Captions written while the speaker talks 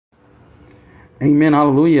Amen.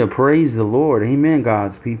 Hallelujah. Praise the Lord. Amen,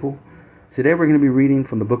 God's people. Today we're going to be reading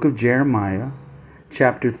from the book of Jeremiah,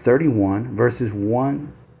 chapter 31, verses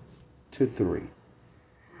 1 to 3.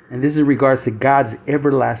 And this is in regards to God's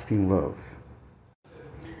everlasting love.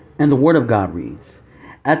 And the word of God reads,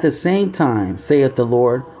 At the same time, saith the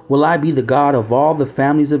Lord, will I be the God of all the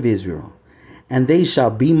families of Israel, and they shall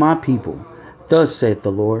be my people. Thus saith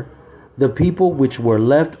the Lord, the people which were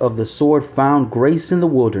left of the sword found grace in the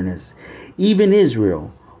wilderness, even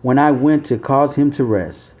Israel, when I went to cause him to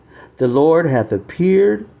rest. The Lord hath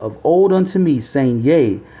appeared of old unto me, saying,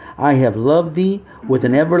 Yea, I have loved thee with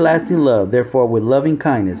an everlasting love, therefore with loving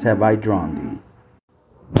kindness have I drawn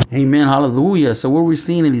thee. Amen. Hallelujah. So what we're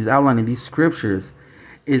seeing in these outlining these scriptures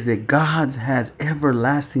is that God has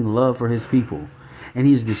everlasting love for his people. And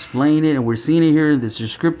he's displaying it, and we're seeing it here in this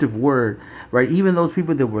descriptive word, right? Even those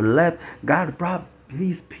people that were left, God brought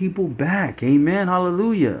these people back. Amen.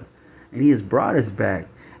 Hallelujah. And he has brought us back.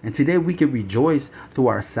 And today we can rejoice through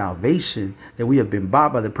our salvation that we have been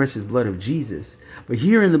bought by the precious blood of Jesus. But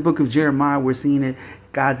here in the book of Jeremiah, we're seeing it,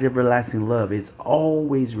 God's everlasting love. It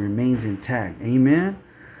always remains intact. Amen.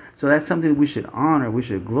 So that's something we should honor, we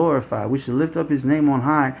should glorify, we should lift up his name on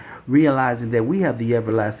high, realizing that we have the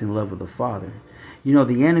everlasting love of the Father. You know,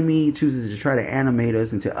 the enemy chooses to try to animate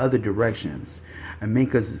us into other directions and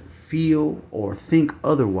make us feel or think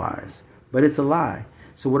otherwise. But it's a lie.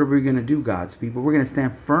 So what are we going to do, God's people? We're going to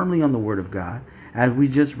stand firmly on the word of God, as we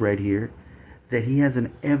just read here, that he has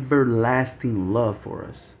an everlasting love for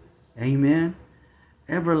us. Amen?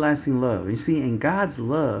 Everlasting love. You see, in God's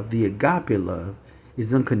love, the agape love,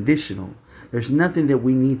 is unconditional. There's nothing that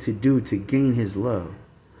we need to do to gain his love.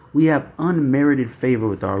 We have unmerited favor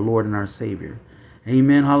with our Lord and our Savior.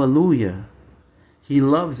 Amen. Hallelujah. He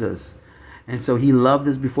loves us. And so he loved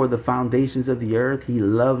us before the foundations of the earth. He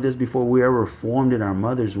loved us before we ever formed in our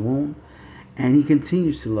mother's womb. And he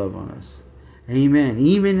continues to love on us. Amen.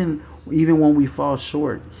 Even when we fall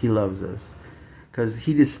short, he loves us. Because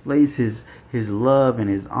he displays his love and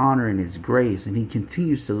his honor and his grace. And he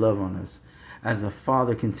continues to love on us, as a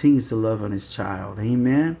father continues to love on his child.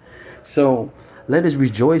 Amen. So let us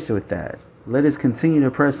rejoice with that. Let us continue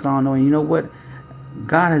to press on, knowing, you know what?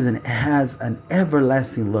 God has an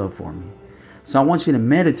everlasting love for me. So I want you to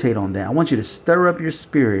meditate on that. I want you to stir up your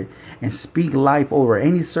spirit and speak life over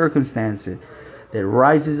any circumstance that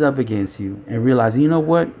rises up against you, and realize, you know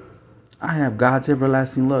what? I have God's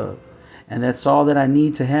everlasting love. And that's all that I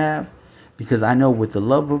need to have, because I know with the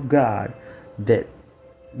love of God that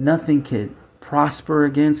nothing can prosper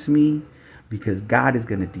against me, because God is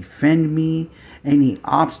going to defend me. Any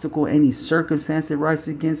obstacle, any circumstance that rises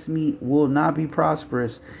against me will not be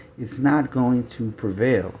prosperous. It's not going to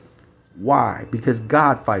prevail. Why? Because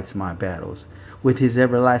God fights my battles with his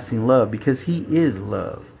everlasting love, because he is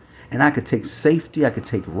love. And I could take safety, I could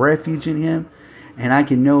take refuge in him, and I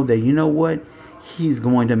can know that, you know what? He's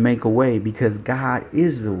going to make a way, because God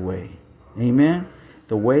is the way. Amen.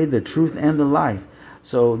 The way, the truth, and the life.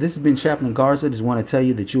 So this has been Chaplain Garza. I just want to tell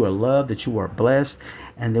you that you are loved, that you are blessed,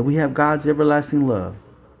 and that we have God's everlasting love.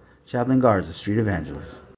 Chaplain Garza, Street Evangelist.